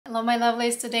Hello my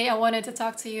lovelies, today I wanted to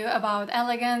talk to you about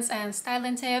elegance and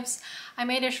styling tips. I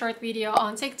made a short video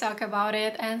on TikTok about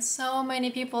it and so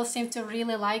many people seem to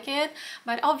really like it,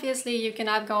 but obviously you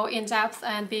cannot go in depth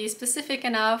and be specific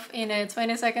enough in a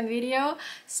 20-second video.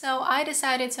 So I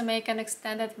decided to make an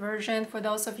extended version for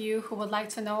those of you who would like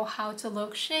to know how to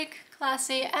look chic,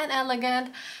 classy and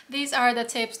elegant. These are the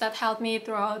tips that helped me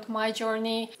throughout my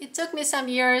journey. It took me some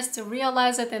years to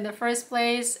realize it in the first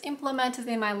place, implement it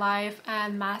in my life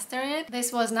and master it.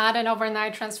 This was not an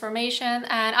overnight transformation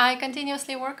and I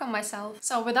continuously work on myself.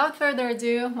 So without further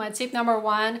ado, my tip number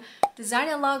one,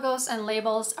 designer logos and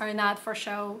labels are not for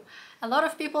show. A lot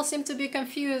of people seem to be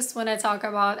confused when I talk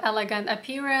about elegant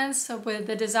appearance with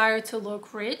the desire to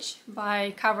look rich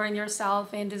by covering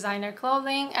yourself in designer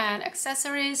clothing and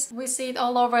accessories. We see it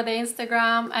all over the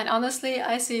Instagram and honestly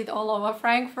I see it all over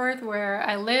Frankfurt where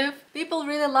I live. People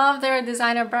really love their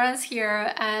designer brands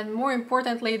here and more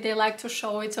importantly they like to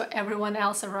show it to everyone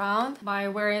else around by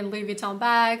wearing Louis Vuitton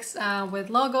bags with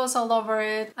logos all over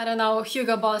it. I don't know,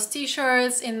 Hugo Boss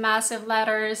t-shirts in massive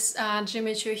letters,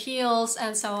 Jimmy Choo heels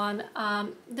and so on.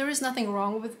 There is nothing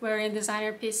wrong with wearing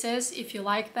designer pieces if you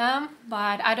like them,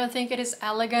 but I don't think it is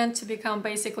elegant to become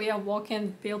basically a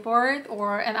walk-in billboard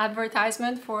or an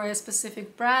advertisement for a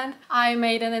specific brand. I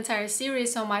made an entire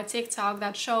series on my TikTok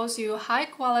that shows you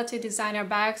high-quality designer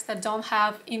bags that don't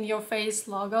have in-your-face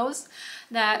logos,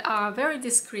 that are very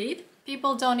discreet.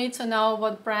 People don't need to know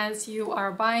what brands you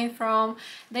are buying from.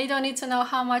 They don't need to know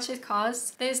how much it costs.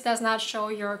 This does not show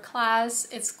your class.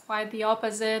 It's quite the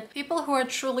opposite. People who are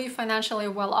truly financially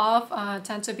well off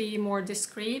tend to be more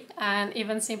discreet and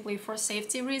even simply for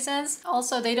safety reasons.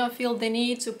 Also, they don't feel the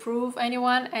need to prove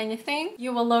anyone anything.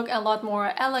 You will look a lot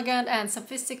more elegant and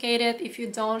sophisticated if you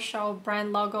don't show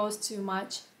brand logos too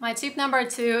much. My tip number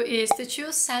two is to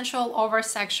choose sensual over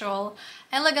sexual.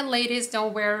 Elegant ladies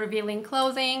don't wear revealing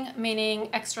clothing, meaning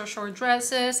extra short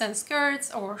dresses and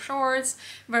skirts or shorts,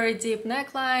 very deep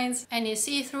necklines, any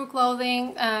see-through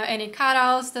clothing, any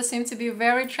cutouts that seem to be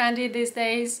very trendy these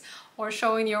days, or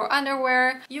showing your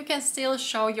underwear. You can still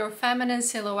show your feminine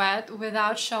silhouette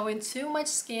without showing too much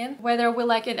skin. Whether we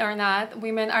like it or not,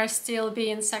 women are still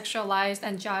being sexualized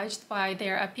and judged by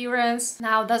their appearance.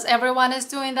 Now, does everyone is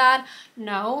doing that?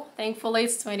 No, thankfully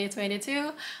it's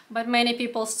 2022, but many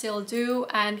people still do,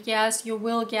 and yes, you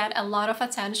will get a lot of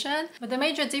attention. But the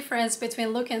major difference between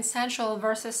looking sensual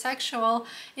versus sexual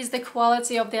is the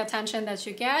quality of the attention that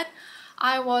you get.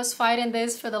 I was fighting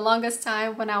this for the longest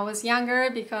time when I was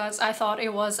younger because I thought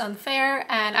it was unfair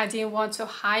and I didn't want to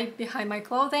hide behind my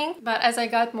clothing. But as I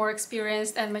got more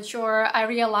experienced and mature, I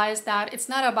realized that it's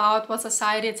not about what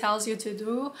society tells you to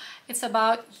do. It's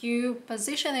about you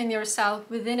positioning yourself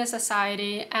within a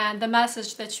society and the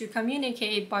message that you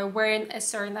communicate by wearing a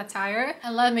certain attire.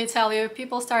 And let me tell you,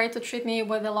 people started to treat me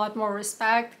with a lot more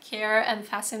respect, care, and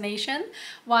fascination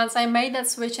once I made that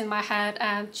switch in my head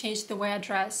and changed the way I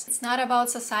dress. It's not about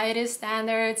society's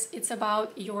standards, it's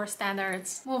about your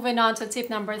standards. Moving on to tip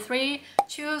number three,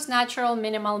 choose natural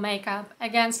minimal makeup.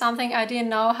 Again, something I didn't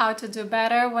know how to do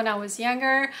better when I was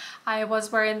younger. I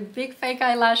was wearing big fake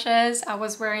eyelashes, I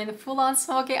was wearing full-on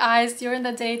smoky eyes during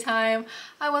the daytime,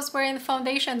 I was wearing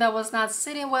foundation that was not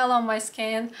sitting well on my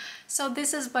skin. So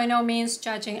this is by no means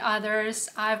judging others.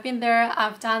 I've been there,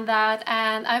 I've done that,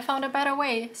 and I found a better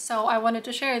way, so I wanted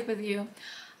to share it with you.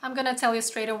 I'm gonna tell you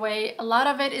straight away, a lot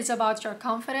of it is about your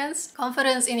confidence.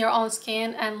 Confidence in your own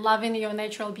skin and loving your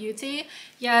natural beauty.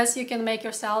 Yes, you can make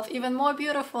yourself even more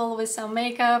beautiful with some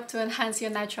makeup to enhance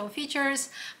your natural features,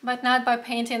 but not by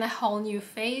painting a whole new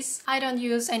face. I don't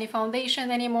use any foundation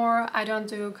anymore. I don't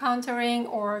do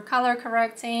contouring or color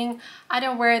correcting. I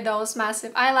don't wear those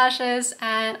massive eyelashes,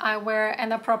 and I wear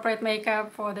an appropriate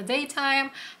makeup for the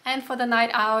daytime and for the night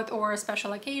out or a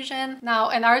special occasion. Now,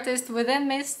 an artist within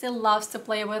me still loves to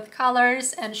play with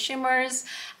colors and shimmers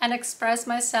and express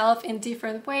myself in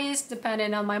different ways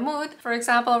depending on my mood. For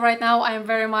example, right now I'm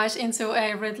very much into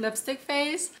a red lipstick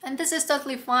face, and this is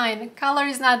totally fine. Color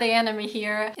is not the enemy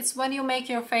here. It's when you make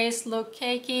your face look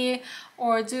cakey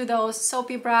or do those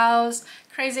soapy brows,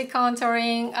 crazy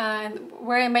contouring, and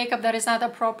wearing makeup that is not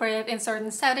appropriate in certain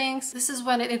settings. This is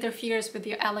when it interferes with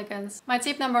your elegance. My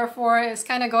tip number four is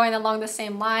kind of going along the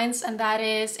same lines, and that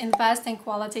is invest in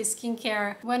quality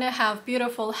skincare. When you have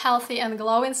beautiful, healthy, and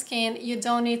glowing skin, you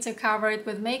don't need to cover it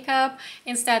with makeup.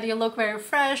 Instead, you look very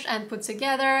fresh and put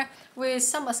together with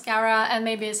some mascara and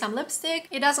maybe some lipstick.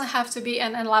 It doesn't have to be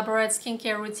an elaborate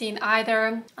skincare routine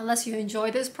either, unless you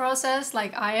enjoy this process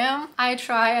like I am. I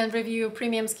try and review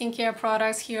premium skincare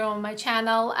products here on my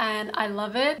channel and I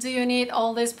love it. Do you need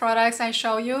all these products I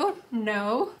show you?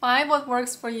 No. Find what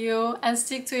works for you and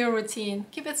stick to your routine.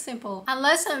 Keep it simple.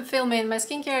 Unless I'm filming, my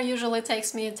skincare usually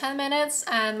takes me 10 minutes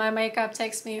and my makeup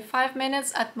takes me 5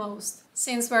 minutes at most.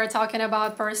 Since we're talking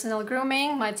about personal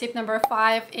grooming, my tip number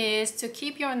 5 is to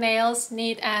keep your nails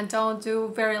neat and don't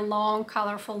do very long,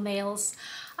 colorful nails.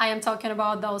 I am talking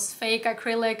about those fake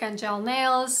acrylic and gel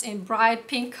nails in bright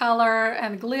pink color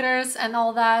and glitters and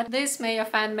all that. This may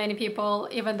offend many people,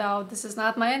 even though this is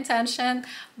not my intention,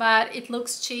 but it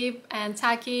looks cheap and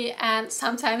tacky and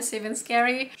sometimes even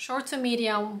scary. Short to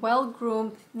medium,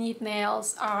 well-groomed, neat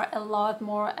nails are a lot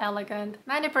more elegant.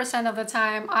 90% of the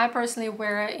time, I personally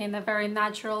wear it in a very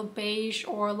natural beige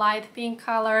or light pink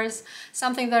colors,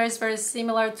 something that is very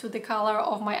similar to the color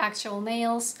of my actual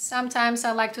nails. Sometimes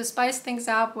I like to spice things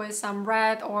up with some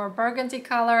red or burgundy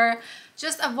color.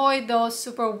 Just avoid those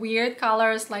super weird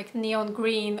colors like neon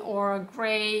green or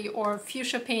gray or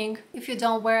fuchsia pink. If you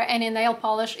don't wear any nail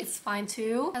polish, it's fine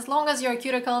too. As long as your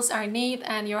cuticles are neat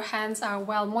and your hands are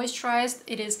well moisturized,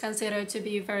 it is considered to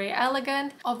be very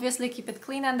elegant. Obviously, keep it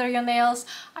clean under your nails.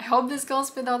 I hope this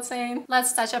goes without saying.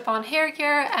 Let's touch upon hair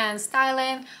care and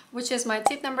styling, which is my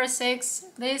tip number 6.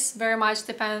 This very much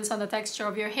depends on the texture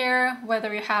of your hair,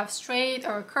 whether you have straight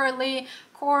or curly,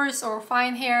 coarse or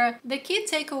fine hair. The key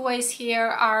takeaways here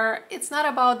are it's not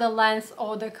about the length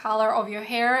or the color of your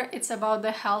hair, it's about the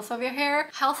health of your hair.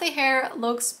 Healthy hair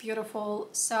looks beautiful,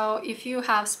 so if you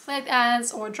have split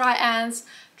ends or dry ends,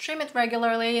 trim it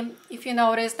regularly. If you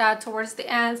notice that towards the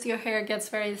ends your hair gets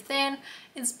very thin,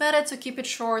 it's better to keep it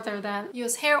shorter then.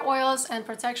 Use hair oils and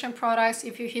protection products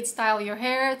if you heat style your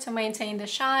hair to maintain the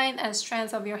shine and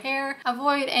strength of your hair.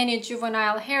 Avoid any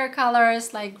juvenile hair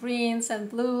colors like greens and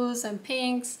blues and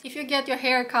pinks. If you get your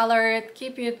hair colored,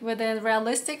 keep it within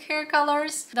realistic hair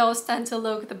colors. Those tend to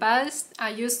look the best. I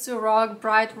used to rock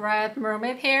bright red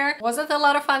mermaid hair. Was it a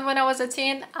lot of fun when I was a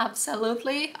teen?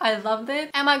 Absolutely. I loved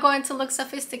it. Am I going to look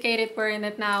sophisticated wearing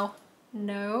it now?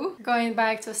 No. Going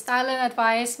back to styling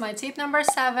advice, my tip number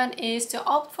 7 is to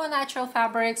opt for natural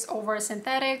fabrics over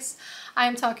synthetics.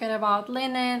 I'm talking about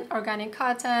linen, organic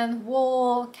cotton,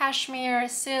 wool, cashmere,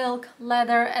 silk,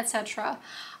 leather, etc.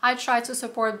 I try to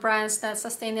support brands that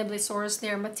sustainably source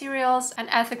their materials and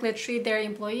ethically treat their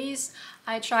employees.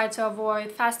 I try to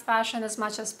avoid fast fashion as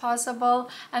much as possible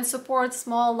and support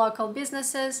small local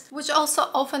businesses, which also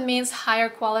often means higher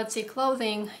quality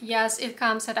clothing. Yes, it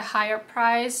comes at a higher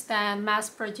price than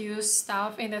mass-produced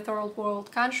stuff in the third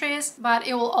world countries, but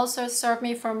it will also serve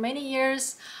me for many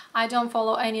years. I don't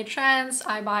follow any trends.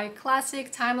 I buy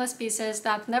classic, timeless pieces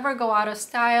that never go out of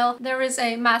style. There is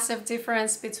a massive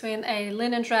difference between a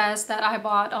linen dress that I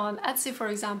bought on Etsy, for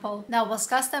example, that was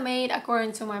custom made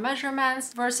according to my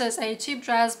measurements, versus a cheap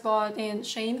dress bought in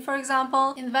Shein, for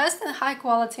example. Invest in high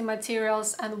quality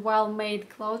materials and well-made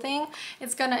clothing.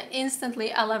 It's gonna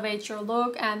instantly elevate your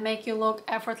look and make you look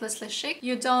effortlessly chic.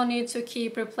 You don't need to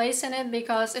keep replacing it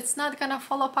because it's not gonna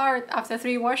fall apart after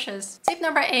 3 washes. Tip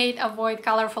number 8, avoid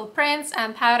colorful prints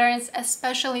and patterns,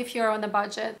 especially if you're on a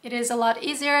budget. It is a lot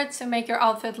easier to make your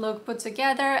outfit look put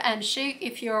together and chic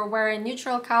if you're wearing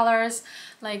neutral colors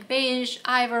like beige,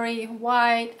 ivory,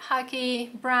 white, khaki,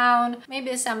 brown,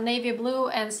 maybe some navy blue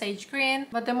and sage green.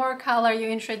 But the more color you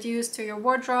introduce to your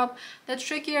wardrobe, the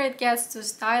trickier it gets to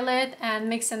style it and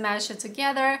mix and match it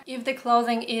together. If the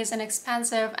clothing is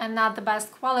inexpensive and not the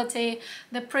best quality,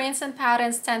 the prints and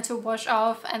patterns tend to wash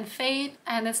off and fade,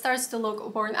 and it starts to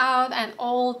look worn out and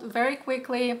old very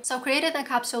quickly. So creating a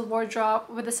capsule wardrobe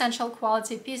with essential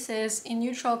quality pieces in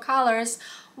neutral colors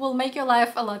will make your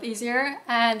life a lot easier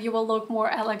and you will look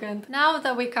more elegant. Now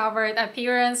that we covered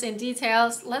appearance in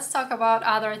details, let's talk about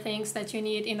other things that you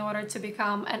need in order to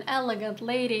become an elegant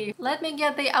lady. Let me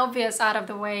get the obvious out of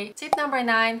the way. Tip number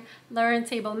 9, learn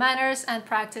table manners and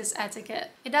practice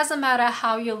etiquette. It doesn't matter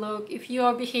how you look if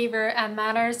your behavior and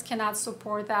manners cannot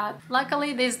support that.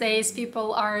 Luckily these days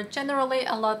people are generally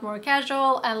a lot more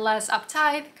casual and less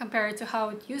uptight compared to how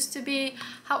it used to be.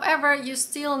 However, you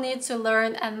still need to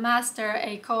learn and master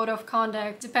a code of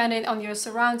conduct depending on your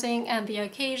surrounding and the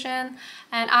occasion.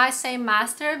 And I say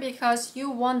master because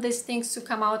you want these things to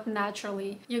come out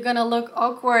naturally. You're gonna look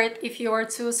awkward if you are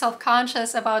too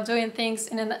self-conscious about doing things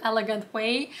in an elegant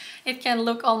way. It can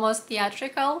look almost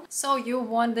theatrical, so you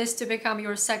want this to become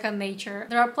your second nature.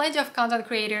 There are plenty of content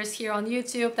creators here on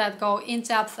YouTube that go in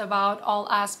depth about all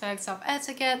aspects of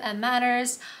etiquette and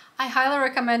manners. I highly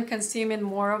recommend consuming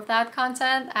more of that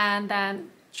content and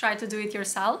then try to do it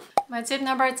yourself. My tip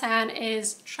number 10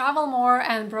 is travel more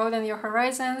and broaden your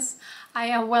horizons. I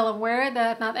am well aware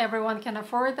that not everyone can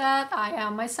afford that. I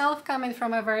am myself coming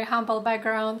from a very humble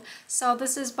background, so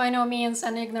this is by no means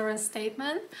an ignorant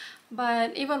statement.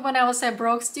 But even when I was a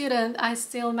broke student, I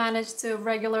still managed to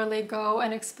regularly go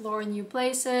and explore new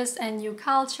places and new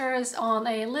cultures on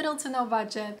a little to no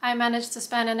budget. I managed to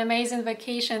spend an amazing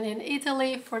vacation in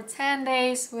Italy for 10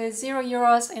 days with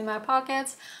 €0 in my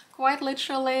pockets. Quite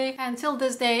literally, and till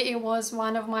this day it was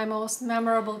one of my most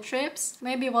memorable trips.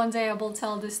 Maybe one day I will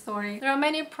tell this story. There are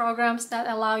many programs that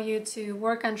allow you to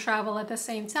work and travel at the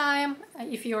same time.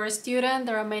 If you're a student,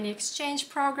 there are many exchange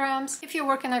programs. If you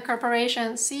work in a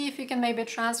corporation, see if you can maybe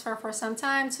transfer for some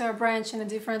time to a branch in a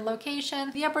different location.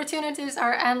 The opportunities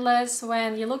are endless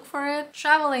when you look for it.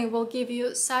 Traveling will give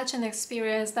you such an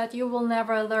experience that you will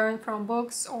never learn from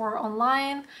books or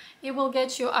online. It will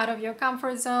get you out of your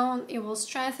comfort zone. It will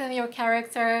strengthen your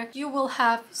character. You will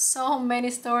have so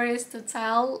many stories to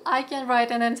tell. I can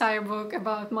write an entire book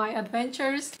about my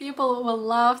adventures. People will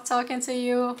love talking to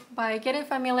you. By getting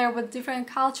familiar with different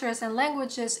cultures and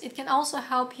languages, it can also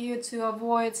help you to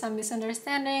avoid some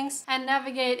misunderstandings and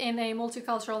navigate in a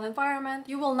multicultural environment.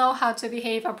 You will know how to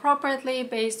behave appropriately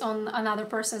based on another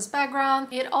person's background.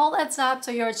 It all adds up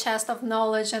to your chest of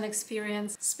knowledge and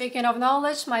experience. Speaking of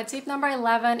knowledge, my tip number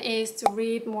 11 is to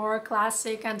read more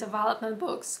classic and development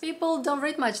books. People don't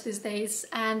read much these days,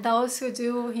 and those who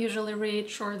do usually read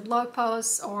short blog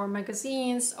posts or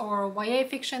magazines or YA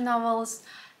fiction novels.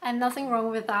 And nothing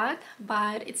wrong with that,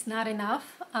 but it's not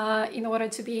enough. In order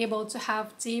to be able to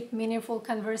have deep, meaningful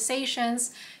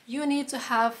conversations, you need to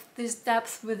have this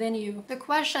depth within you. The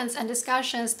questions and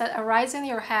discussions that arise in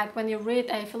your head when you read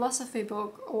a philosophy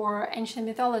book or ancient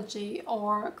mythology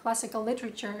or classical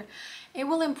literature, it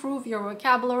will improve your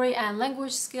vocabulary and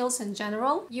language skills in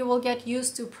general. You will get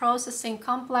used to processing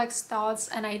complex thoughts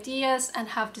and ideas and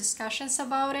have discussions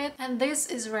about it. And this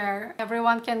is rare.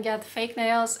 Everyone can get fake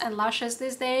nails and lashes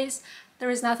these days. There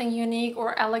is nothing unique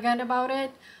or elegant about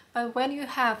it. But when you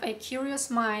have a curious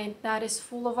mind that is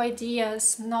full of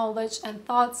ideas, knowledge, and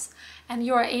thoughts, and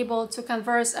you are able to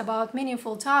converse about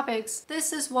meaningful topics,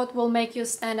 this is what will make you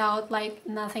stand out like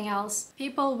nothing else.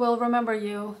 People will remember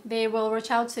you. They will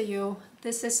reach out to you.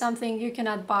 This is something you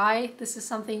cannot buy. This is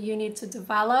something you need to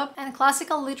develop. And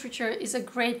classical literature is a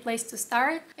great place to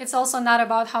start. It's also not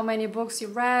about how many books you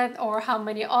read or how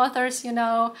many authors you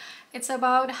know. It's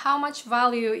about how much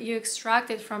value you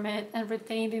extracted from it and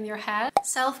retained in your head.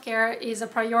 Self-care is a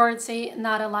priority,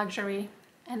 not a luxury.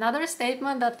 Another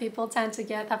statement that people tend to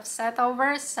get upset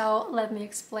over, so let me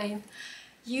explain.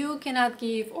 You cannot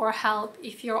give or help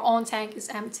if your own tank is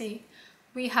empty.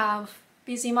 We have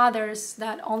busy mothers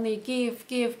that only give,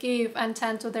 and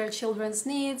tend to their children's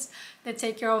needs. They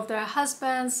take care of their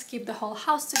husbands, keep the whole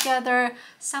house together.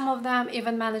 Some of them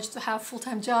even manage to have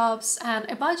full-time jobs and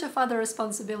a bunch of other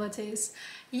responsibilities.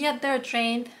 Yet they're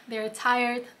drained, they're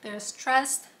tired, they're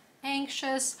stressed,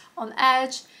 anxious, on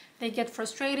edge. They get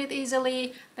frustrated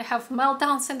easily, they have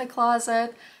meltdowns in the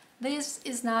closet. This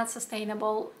is not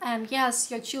sustainable. And yes,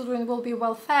 your children will be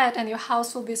well fed and your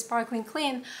house will be sparkling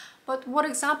clean, but what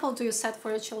example do you set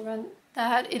for your children?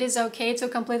 That it is okay to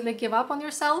completely give up on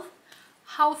yourself?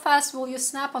 How fast will you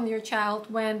snap on your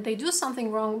child when they do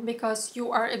something wrong because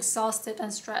you are exhausted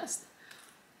and stressed?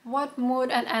 What mood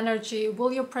and energy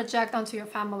will you project onto your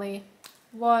family?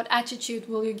 What attitude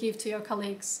will you give to your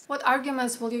colleagues? What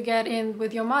arguments will you get in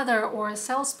with your mother or a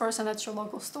salesperson at your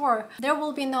local store? There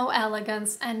will be no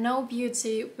elegance and no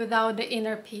beauty without the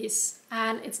inner peace.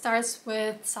 And it starts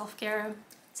with self-care.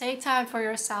 Take time for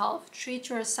yourself, treat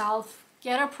yourself,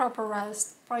 get a proper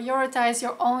rest, prioritize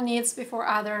your own needs before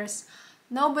others.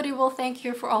 Nobody will thank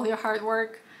you for all your hard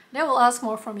work. They will ask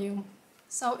more from you.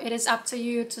 So it is up to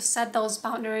you to set those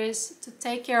boundaries, to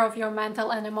take care of your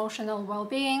mental and emotional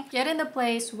well-being. Get in a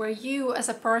place where you as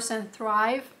a person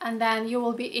thrive, and then you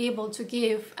will be able to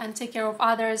give and take care of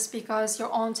others because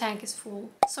your own tank is full.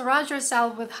 Surround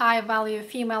yourself with high-value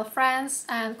female friends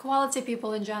and quality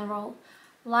people in general.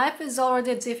 Life is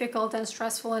already difficult and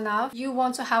stressful enough. You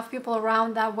want to have people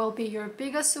around that will be your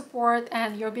biggest support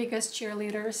and your biggest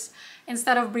cheerleaders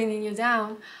instead of bringing you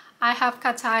down. I have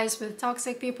cut ties with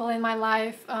toxic people in my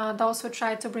life, those who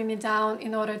tried to bring me down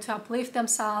in order to uplift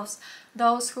themselves,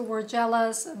 those who were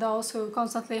jealous, those who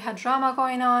constantly had drama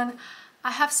going on. I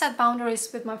have set boundaries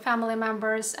with my family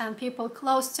members and people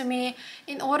close to me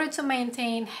in order to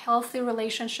maintain healthy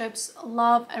relationships,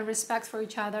 love, and respect for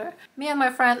each other. Me and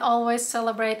my friend always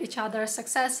celebrate each other's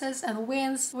successes and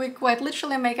wins. We quite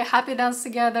literally make a happy dance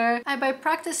together, and by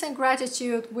practicing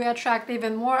gratitude, we attract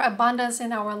even more abundance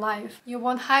in our life. You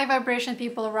want high vibration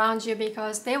people around you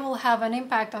because they will have an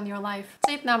impact on your life.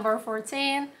 Tip number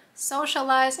 14,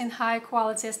 socialize in high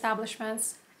quality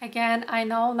establishments. Again, I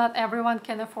know not everyone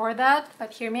can afford that,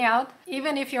 but hear me out.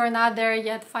 Even if you're not there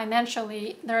yet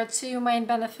financially, there are two main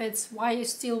benefits why you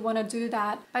still want to do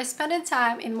that. By spending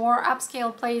time in more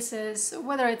upscale places,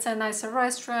 whether it's a nicer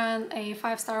restaurant, a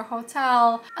 5-star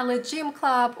hotel, a lit gym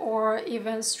club, or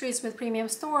even streets with premium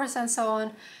stores and so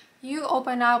on, you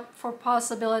open up for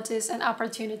possibilities and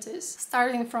opportunities,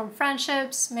 starting from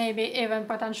friendships, maybe even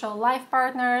potential life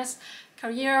partners,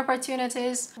 career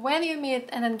opportunities. When you meet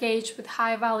and engage with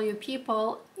high-value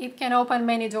people, it can open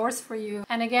many doors for you.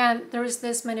 And again, there is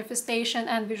this manifestation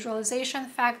and visualization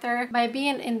factor. By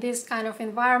being in these kind of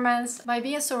environments, by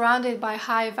being surrounded by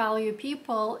high-value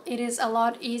people, it is a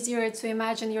lot easier to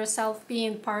imagine yourself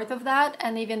being part of that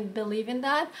and even believe in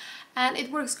that. And it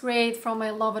works great from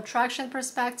a law of attraction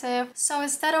perspective. So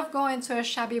instead of going to a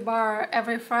shabby bar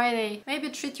every Friday, maybe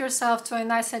treat yourself to a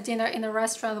nicer dinner in a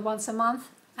restaurant once a month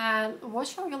and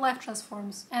watch how your life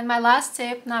transforms. And my last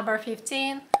tip, number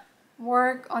 15,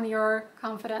 work on your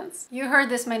confidence. You heard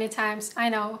this many times, I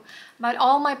know, but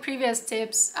all my previous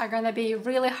tips are gonna be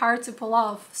really hard to pull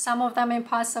off, some of them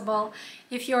impossible,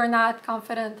 if you're not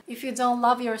confident, if you don't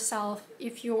love yourself,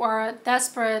 if you are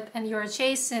desperate and you're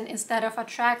chasing instead of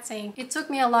attracting. It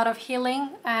took me a lot of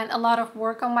healing and a lot of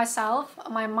work on myself,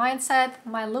 my mindset,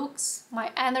 my looks, my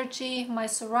energy, my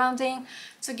surrounding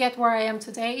to get where I am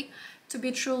today, to be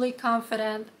truly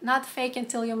confident, not fake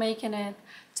until you're making it,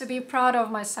 to be proud of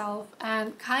myself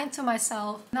and kind to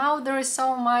myself. Now there is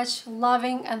so much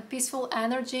loving and peaceful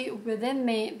energy within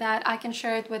me that I can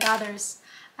share it with others.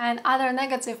 And other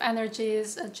negative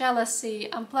energies, jealousy,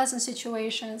 unpleasant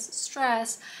situations,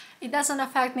 stress, it doesn't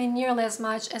affect me nearly as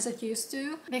much as it used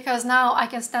to, because now I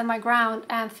can stand my ground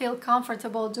and feel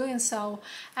comfortable doing so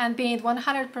and being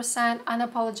 100%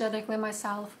 unapologetically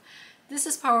myself. This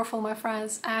is powerful, my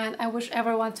friends, and I wish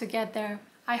everyone to get there.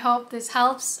 I hope this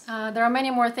helps. There are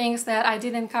many more things that I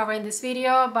didn't cover in this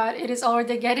video, but it is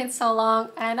already getting so long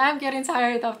and I'm getting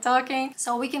tired of talking.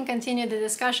 So we can continue the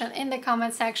discussion in the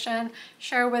comment section.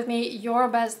 Share with me your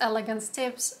best elegance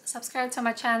tips. Subscribe to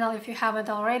my channel if you haven't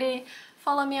already.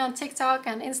 Follow me on TikTok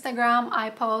and Instagram. I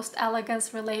post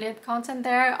elegance related content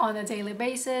there on a daily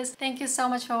basis. Thank you so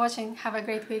much for watching. Have a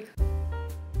great week.